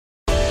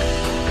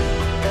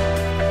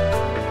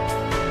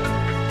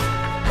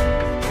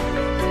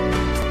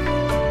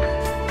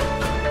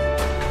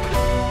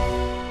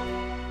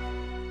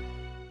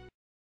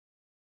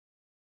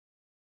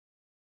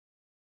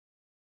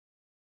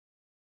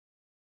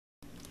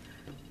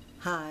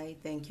Hi,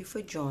 thank you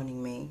for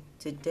joining me.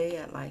 Today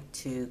I'd like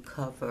to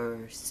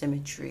cover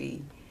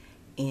symmetry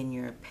in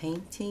your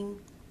painting.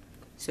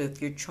 So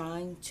if you're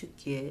trying to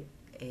get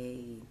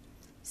a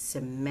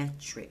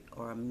symmetric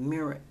or a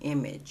mirror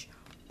image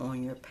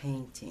on your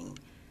painting,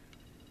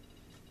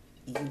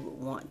 you would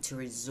want to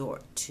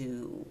resort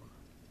to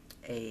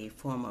a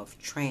form of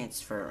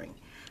transferring.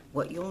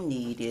 What you'll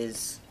need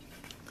is,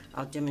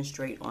 I'll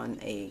demonstrate on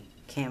a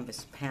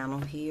canvas panel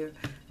here,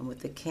 and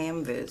with the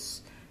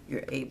canvas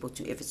you're able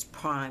to, if it's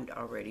primed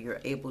already, you're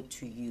able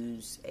to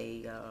use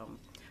a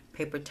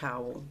paper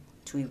towel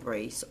to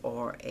erase,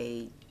 or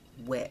a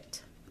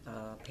wet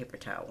paper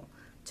towel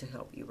to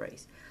help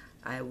erase.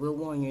 I will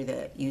warn you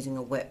that using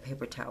a wet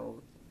paper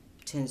towel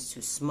tends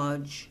to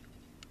smudge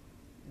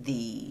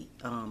the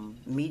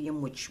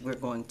medium, which we're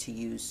going to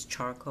use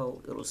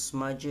charcoal. It'll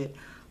smudge it,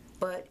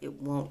 but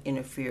it won't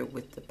interfere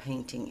with the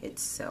painting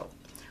itself.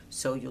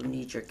 So you'll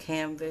need your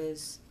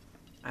canvas.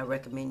 I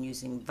recommend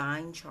using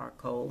vine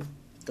charcoal.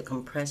 The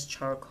compressed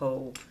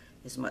charcoal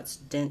is much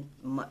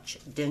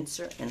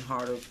denser and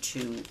harder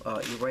to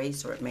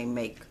erase, or it may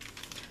make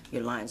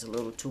your lines a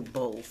little too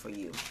bold for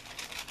you.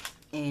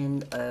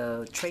 And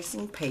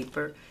tracing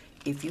paper,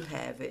 if you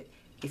have it.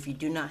 If you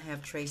do not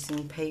have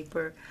tracing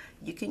paper,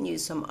 you can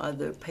use some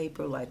other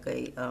paper like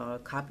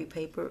a copy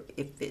paper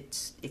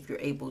if you're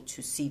able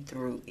to see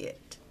through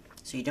it.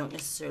 So you don't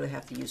necessarily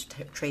have to use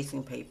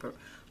tracing paper,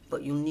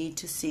 but you'll need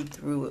to see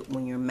through it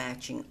when you're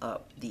matching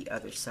up the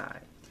other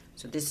side.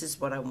 So this is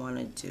what I want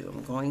to do.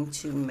 I'm going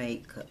to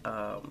make,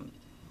 on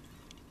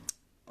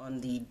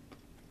the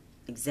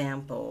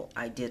example,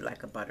 I did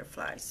like a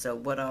butterfly. So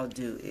what I'll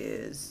do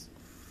is,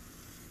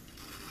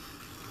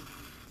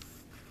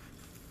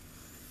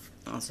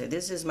 I'll say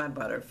this is my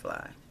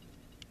butterfly,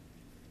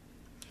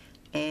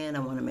 and I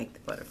want to make the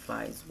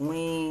butterfly's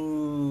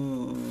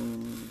wings.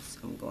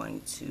 I'm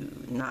going to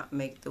not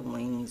make the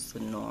wings the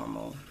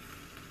normal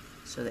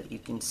so that you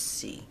can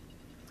see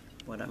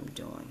what I'm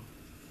doing.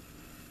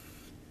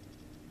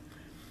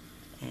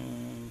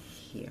 And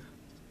here,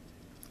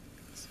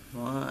 I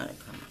want to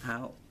come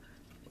out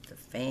with a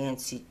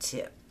fancy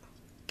tip.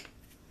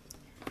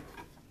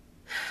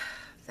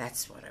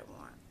 That's what I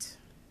want.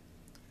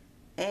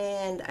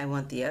 And I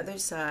want the other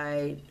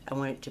side, I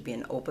want it to be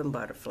an open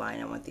butterfly,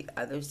 and I want the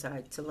other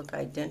side to look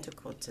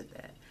identical to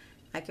that.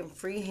 I can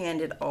freehand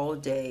it all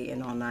day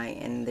and all night,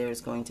 and there's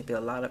going to be a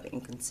lot of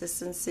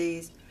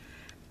inconsistencies.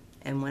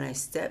 And when I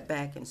step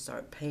back and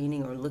start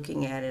painting or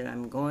looking at it,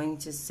 I'm going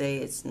to say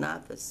it's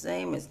not the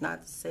same, it's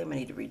not the same, I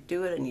need to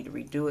redo it, I need to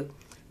redo it.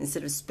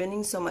 Instead of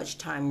spending so much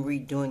time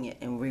redoing it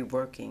and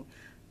reworking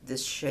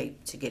this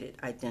shape to get it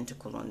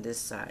identical on this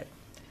side,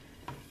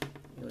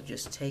 you'll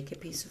just take a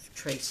piece of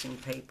tracing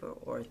paper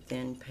or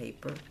thin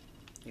paper.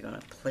 You're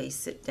going to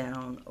place it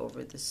down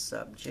over the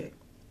subject,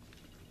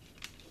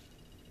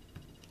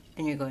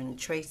 and you're going to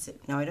trace it.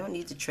 Now I don't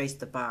need to trace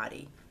the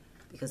body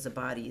because the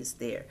body is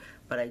there,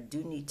 but I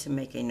do need to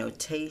make a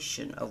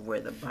notation of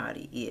where the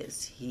body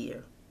is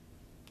here.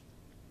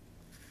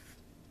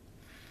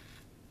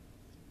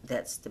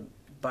 That's the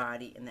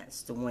body and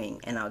that's the wing,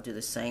 and I'll do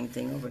the same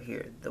thing over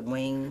here, the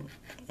wing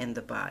and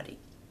the body.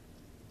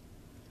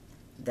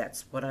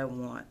 That's what I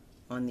want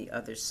on the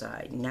other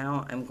side.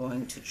 Now I'm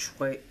going to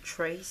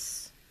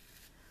trace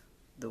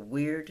the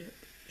weird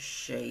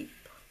shape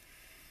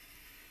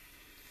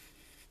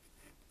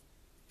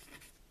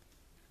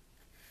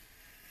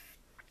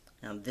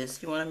Now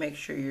this, you want to make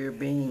sure you're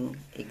being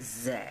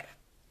exact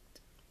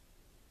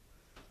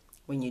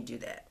when you do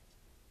that.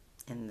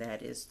 And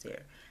that is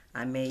there.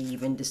 I may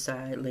even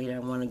decide later I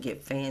want to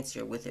get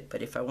fancier with it,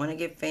 but if I want to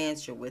get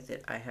fancier with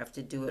it, I have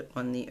to do it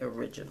on the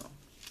original.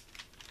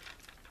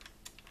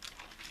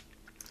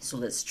 So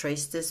let's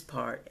trace this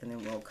part, and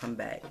then we'll come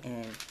back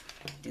and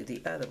do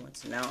the other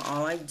ones. Now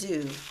all I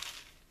do,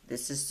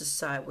 this is the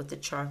side with the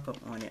charcoal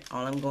on it.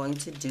 All I'm going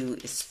to do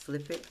is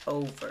flip it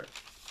over,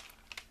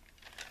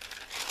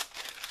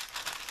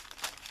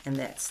 and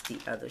that's the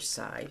other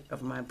side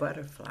of my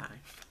butterfly.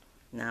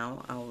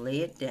 Now I'll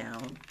lay it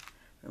down.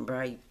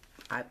 Remember,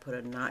 I put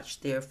a notch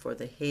there for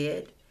the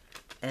head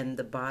and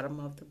the bottom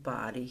of the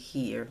body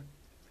here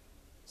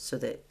so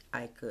that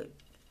I could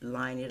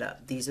line it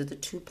up. These are the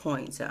 2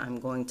 points that I'm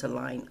going to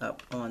line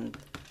up on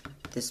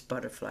this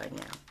butterfly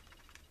now.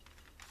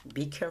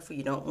 Be careful,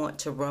 you don't want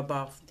to rub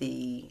off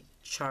the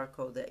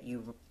charcoal that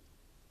you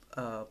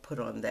put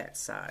on that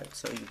side.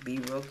 So you be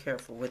real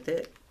careful with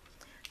it.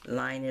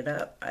 Line it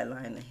up. I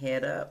line the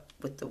head up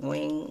with the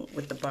wing,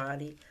 with the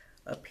body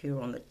up here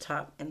on the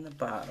top and the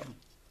bottom,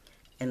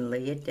 and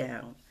lay it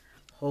down.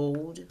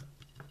 Hold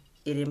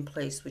it in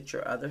place with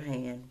your other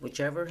hand,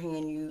 whichever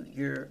hand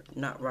you're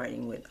not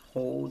writing with,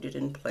 hold it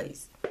in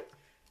place.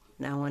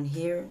 Now on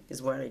here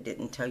is what I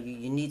didn't tell you.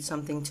 You need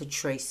something to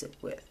trace it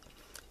with.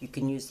 You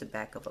can use the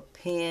back of a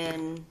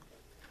pen,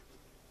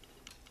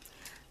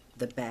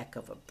 the back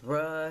of a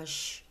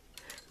brush,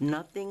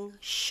 nothing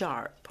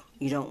sharp.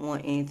 You don't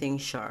want anything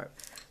sharp.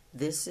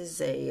 This is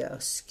a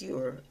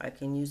skewer. I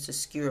can use a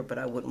skewer, but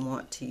I wouldn't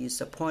want to use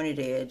a pointed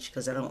edge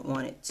because I don't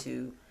want it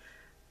to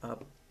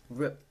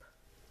rip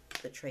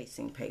the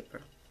tracing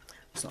paper.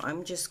 So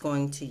I'm just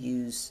going to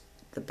use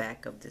the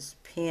back of this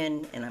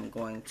pen and I'm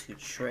going to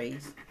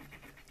trace.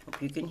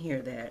 Hope you can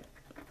hear that.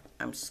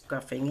 I'm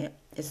scuffing it.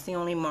 It's the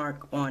only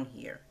mark on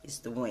here, is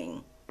the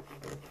wing.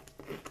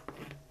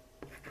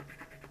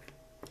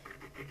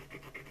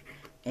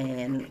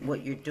 And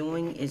what you're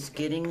doing is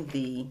getting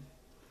the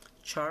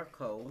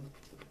charcoal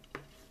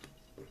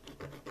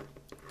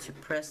to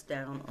press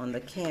down on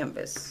the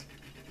canvas.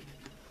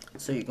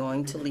 So you're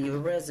going to leave a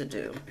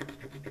residue.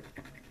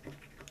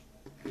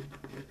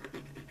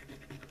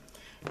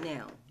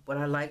 Now, what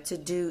I like to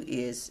do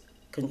is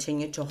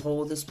continue to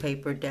hold this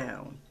paper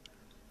down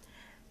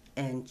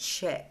and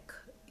check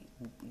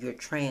your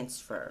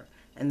transfer.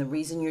 And the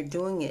reason you're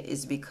doing it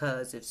is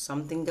because if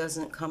something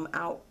doesn't come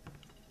out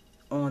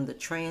on the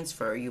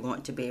transfer, you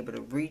want to be able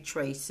to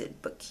retrace it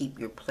but keep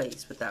your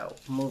place without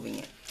moving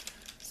it.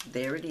 So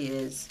there it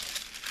is.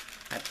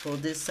 I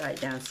pulled this side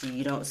down so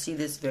you don't see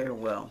this very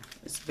well.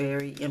 It's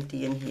very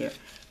empty in here.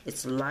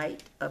 It's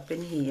light up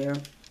in here.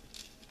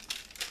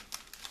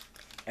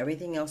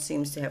 Everything else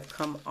seems to have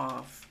come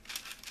off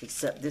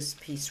except this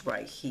piece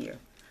right here.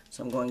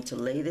 So I'm going to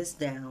lay this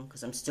down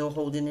because I'm still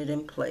holding it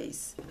in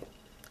place.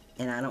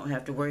 And I don't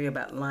have to worry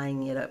about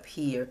lining it up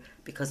here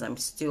because I'm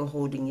still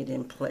holding it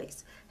in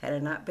place. Had I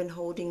not been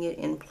holding it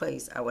in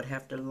place, I would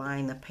have to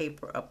line the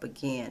paper up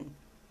again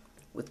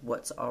with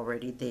what's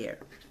already there.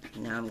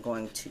 Now I'm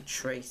going to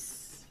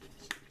trace,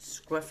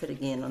 scruff it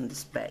again on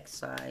this back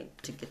side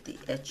to get the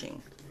etching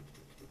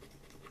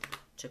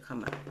to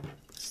come out.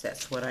 So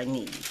that's what I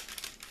need.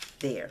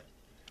 There.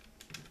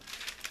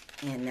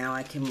 And now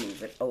I can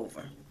move it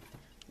over.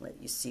 Let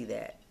you see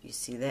that. You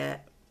see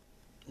that?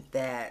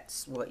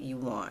 That's what you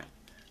want.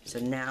 So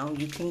now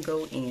you can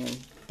go in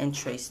and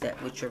trace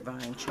that with your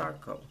vine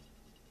charcoal.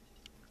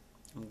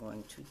 I'm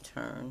going to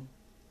turn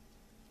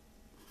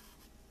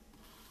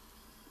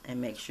and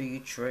make sure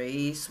you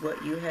trace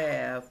what you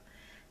have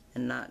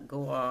and not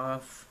go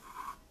off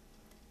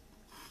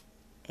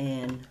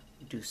and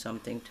do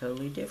something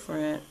totally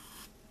different,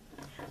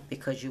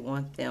 because you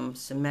want them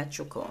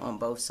symmetrical on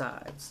both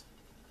sides.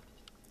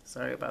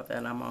 Sorry about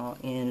that, I'm all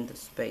in the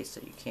space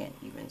so you can't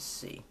even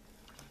see.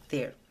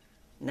 There.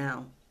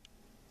 Now,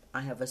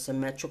 I have a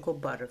symmetrical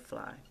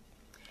butterfly.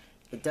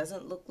 It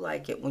doesn't look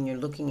like it when you're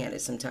looking at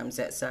it. Sometimes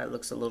that side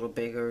looks a little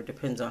bigger. It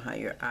depends on how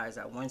your eyes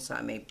are. One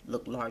side may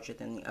look larger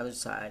than the other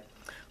side,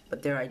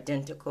 but they're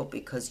identical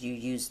because you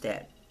use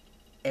that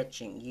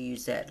etching. You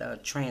use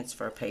that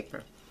transfer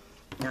paper.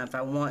 Now, if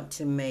I want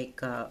to make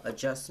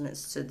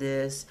adjustments to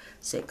this,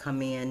 say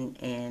come in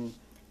and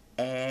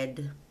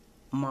add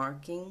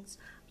markings,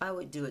 I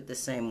would do it the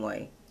same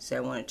way. Say I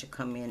wanted to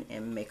come in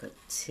and make a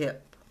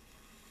tip.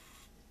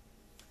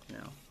 No,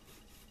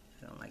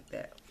 I don't like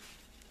that.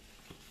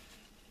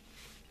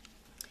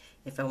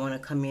 If I want to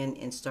come in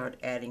and start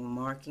adding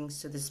markings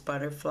to this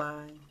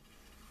butterfly,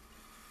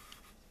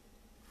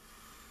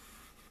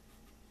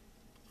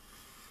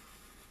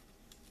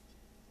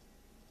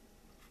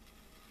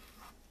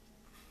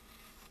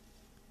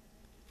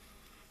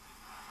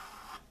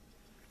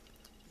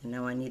 and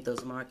now I need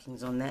those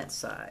markings on that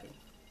side.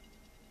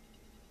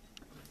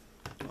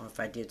 Or if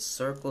I did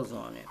circles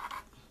on it.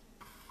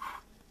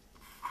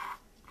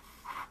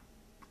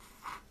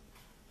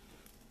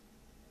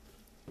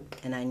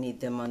 And I need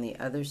them on the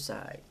other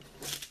side.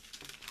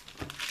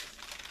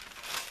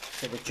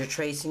 So with your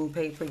tracing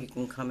paper, you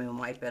can come and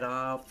wipe it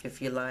off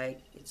if you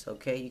like. It's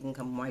okay, you can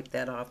come wipe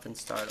that off and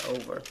start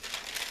over.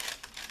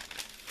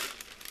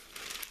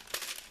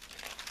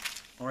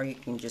 Or you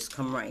can just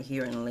come right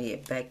here and lay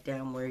it back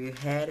down where you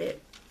had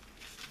it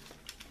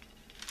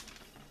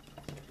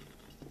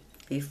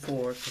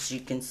before, because you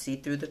can see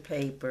through the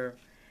paper,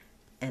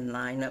 and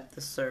line up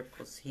the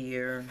circles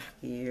here,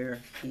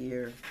 here,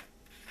 here,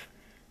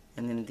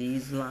 and then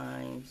these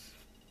lines.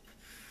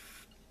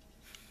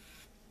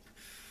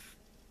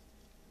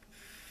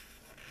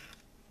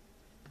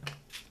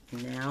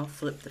 Now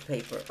flip the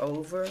paper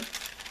over,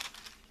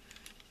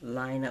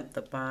 line up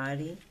the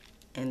body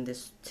and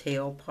this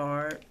tail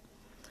part.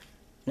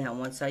 Now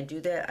once I do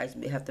that, I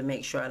have to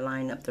make sure I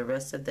line up the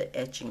rest of the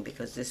etching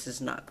because this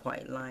is not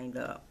quite lined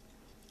up.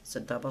 It's a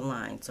double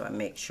line, so I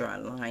make sure I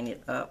line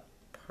it up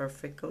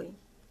perfectly.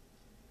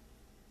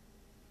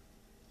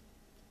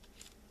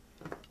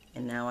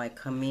 And now I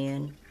come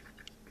in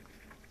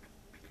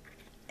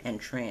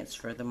and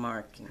transfer the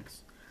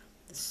markings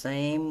the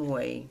same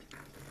way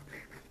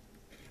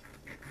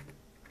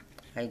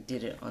I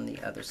did it on the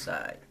other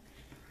side.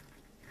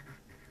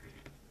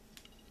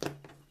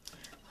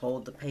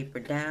 Hold the paper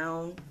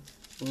down,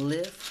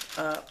 lift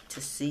up to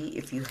see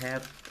if you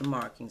have the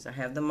markings. I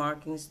have the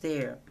markings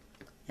there,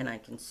 and I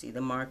can see the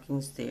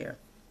markings there.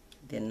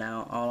 Then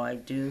now all I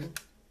do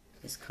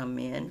is come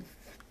in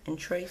and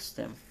trace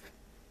them.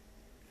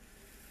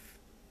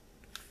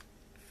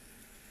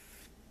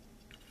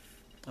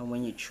 And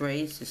when you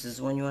trace, this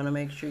is when you want to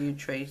make sure you're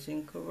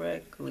tracing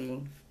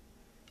correctly.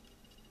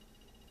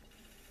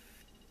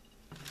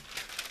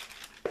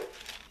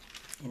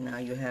 And now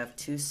you have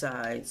two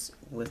sides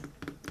with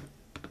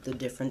the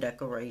different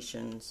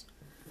decorations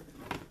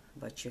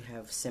but you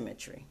have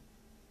symmetry.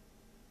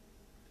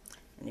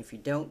 And if you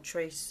don't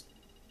trace,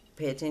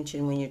 pay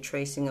attention when you're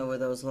tracing over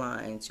those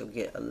lines, you'll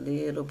get a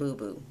little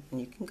boo-boo. And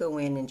you can go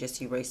in and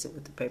just erase it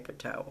with the paper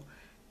towel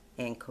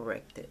and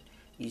correct it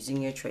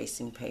using your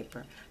tracing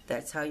paper.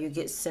 That's how you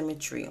get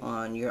symmetry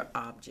on your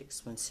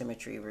objects when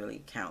symmetry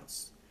really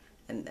counts.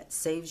 And that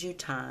saves you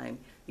time.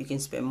 You can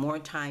spend more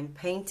time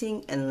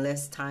painting and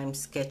less time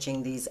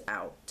sketching these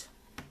out.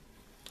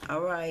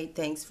 All right,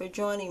 thanks for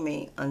joining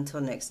me. Until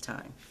next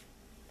time.